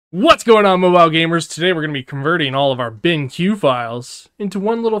What's going on, mobile gamers? Today we're going to be converting all of our bin.q files into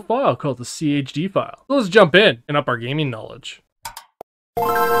one little file called the CHD file. So let's jump in and up our gaming knowledge.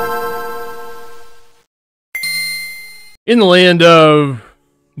 In the land of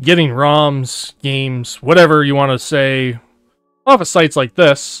getting ROMs, games, whatever you want to say, off of sites like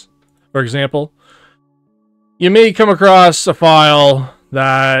this, for example, you may come across a file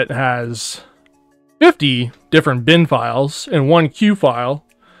that has 50 different bin files in one Q file.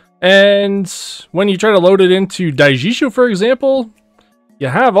 And when you try to load it into Daijisho, for example, you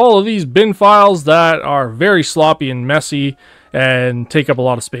have all of these bin files that are very sloppy and messy and take up a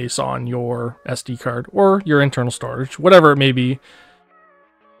lot of space on your SD card or your internal storage, whatever it may be.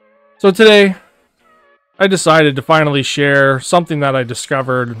 So today, I decided to finally share something that I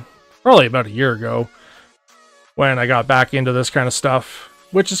discovered probably about a year ago when I got back into this kind of stuff,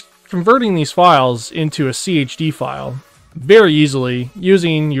 which is converting these files into a CHD file very easily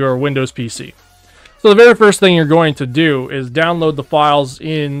using your Windows PC. So the very first thing you're going to do is download the files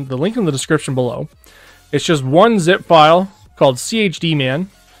in the link in the description below. It's just one zip file called CHDman.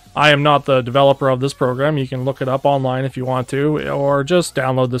 I am not the developer of this program. You can look it up online if you want to, or just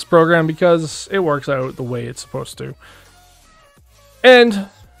download this program because it works out the way it's supposed to. And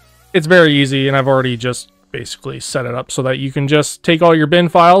it's very easy, and I've already just basically set it up so that you can just take all your bin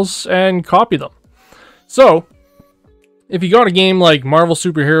files and copy them. So if you got a game like Marvel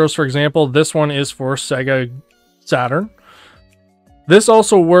Superheroes, for example, this one is for Sega Saturn. This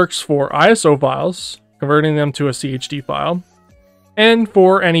also works for ISO files, converting them to a CHD file, and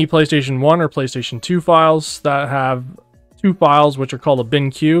for any PlayStation 1 or PlayStation 2 files that have two files, which are called a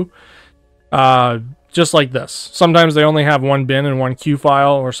bin.q, just like this. Sometimes they only have one bin and one Q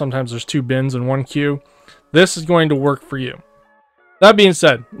file, or sometimes there's two bins and one Q. This is going to work for you. That being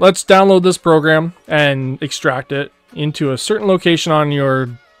said, let's download this program and extract it into a certain location on your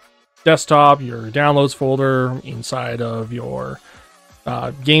desktop, your downloads folder, inside of your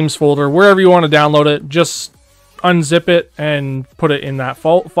games folder, wherever you want to download it. Just unzip it and put it in that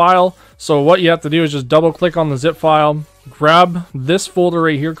file. So what you have to do is just double click on the zip file, grab this folder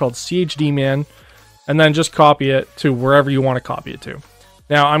right here called CHDman, and then just copy it to wherever you want to copy it to.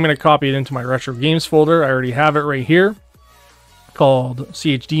 Now I'm going to copy it into my retro games folder. I already have it right here called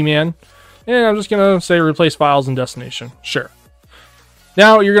CHDman. And I'm just going to say replace files and destination. Sure.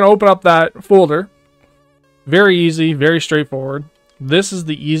 Now you're going to open up that folder. Very easy, very straightforward. This is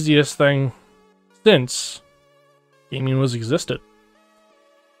the easiest thing since gaming was existed.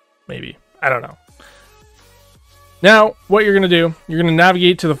 Maybe. I don't know. Now, what you're going to do, you're going to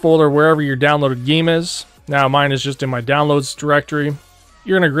navigate to the folder wherever your downloaded game is. Now, mine is just in my downloads directory.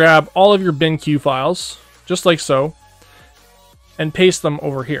 You're going to grab all of your bin.q files, just like so, and paste them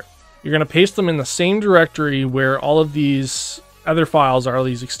over here. You're going to paste them in the same directory where all of these other files are,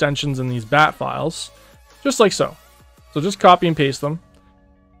 these extensions and these bat files, just like so. So just copy and paste them.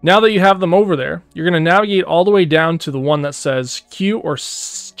 Now that you have them over there, you're going to navigate all the way down to the one that says Q or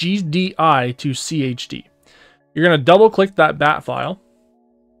GDI to CHD. You're going to double click that bat file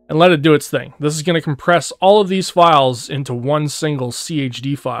and let it do its thing. This is going to compress all of these files into one single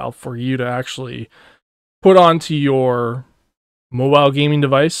CHD file for you to actually put onto your mobile gaming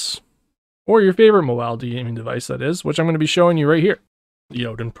device, or your favorite mobile gaming device, that is, which I'm going to be showing you right here, the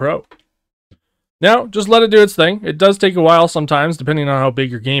Odin Pro. Now, just let it do its thing. It does take a while sometimes, depending on how big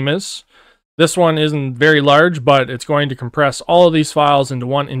your game is. This one isn't very large, but it's going to compress all of these files into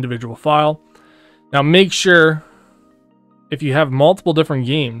one individual file. Now, make sure, if you have multiple different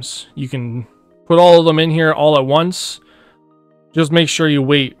games, you can put all of them in here all at once. Just make sure you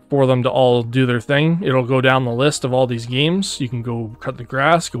wait for them to all do their thing. It'll go down the list of all these games. You can go cut the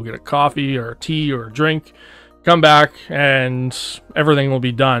grass, go get a coffee or a tea or a drink, come back, and everything will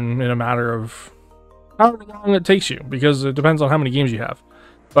be done in a matter of however long it takes you, because it depends on how many games you have.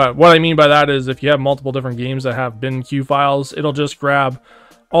 But what I mean by that is if you have multiple different games that have bin.q files, it'll just grab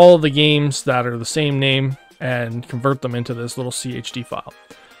all of the games that are the same name and convert them into this little CHD file.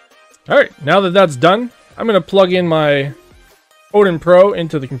 Alright, now that that's done, I'm going to plug in my Odin Pro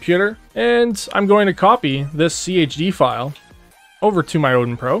into the computer, and I'm going to copy this CHD file over to my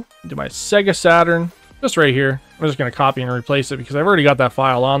Odin Pro, into my Sega Saturn, just right here. I'm just going to copy and replace it because I've already got that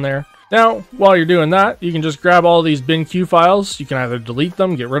file on there. Now, while you're doing that, you can just grab all these bin.q files. You can either delete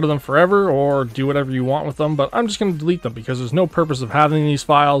them, get rid of them forever, or do whatever you want with them, but I'm just going to delete them because there's no purpose of having these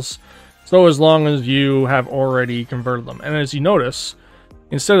files, so as long as you have already converted them. And as you notice,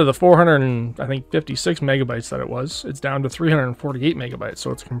 instead of the 456 megabytes that it was, it's down to 348 megabytes.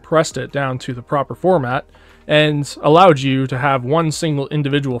 So it's compressed it down to the proper format and allowed you to have one single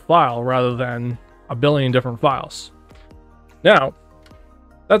individual file rather than a billion different files. Now,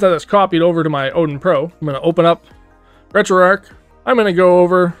 That's how that's copied over to my Odin Pro. I'm going to open up RetroArch. I'm going to go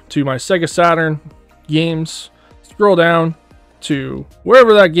over to my Sega Saturn games, scroll down to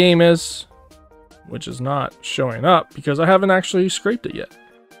wherever that game is, which is not showing up because I haven't actually scraped it yet.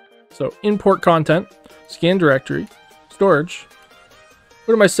 So import content, scan directory, storage,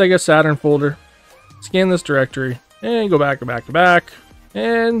 go to my Sega Saturn folder, scan this directory, and go back,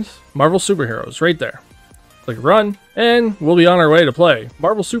 and Marvel Superheroes right there. Click run, and we'll be on our way to play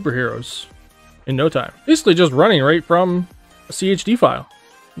Marvel Superheroes in no time. Basically just running right from a CHD file.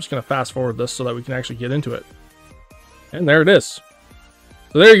 I'm just going to fast forward this so that we can actually get into it. And there it is.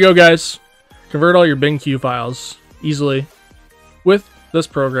 So there you go, guys. Convert all your BingQ files easily with this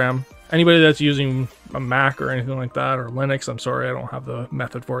program. Anybody that's using a Mac or anything like that, or Linux, I'm sorry, I don't have the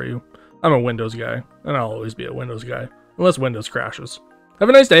method for you. I'm a Windows guy, and I'll always be a Windows guy, unless Windows crashes. Have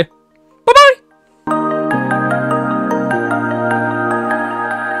a nice day.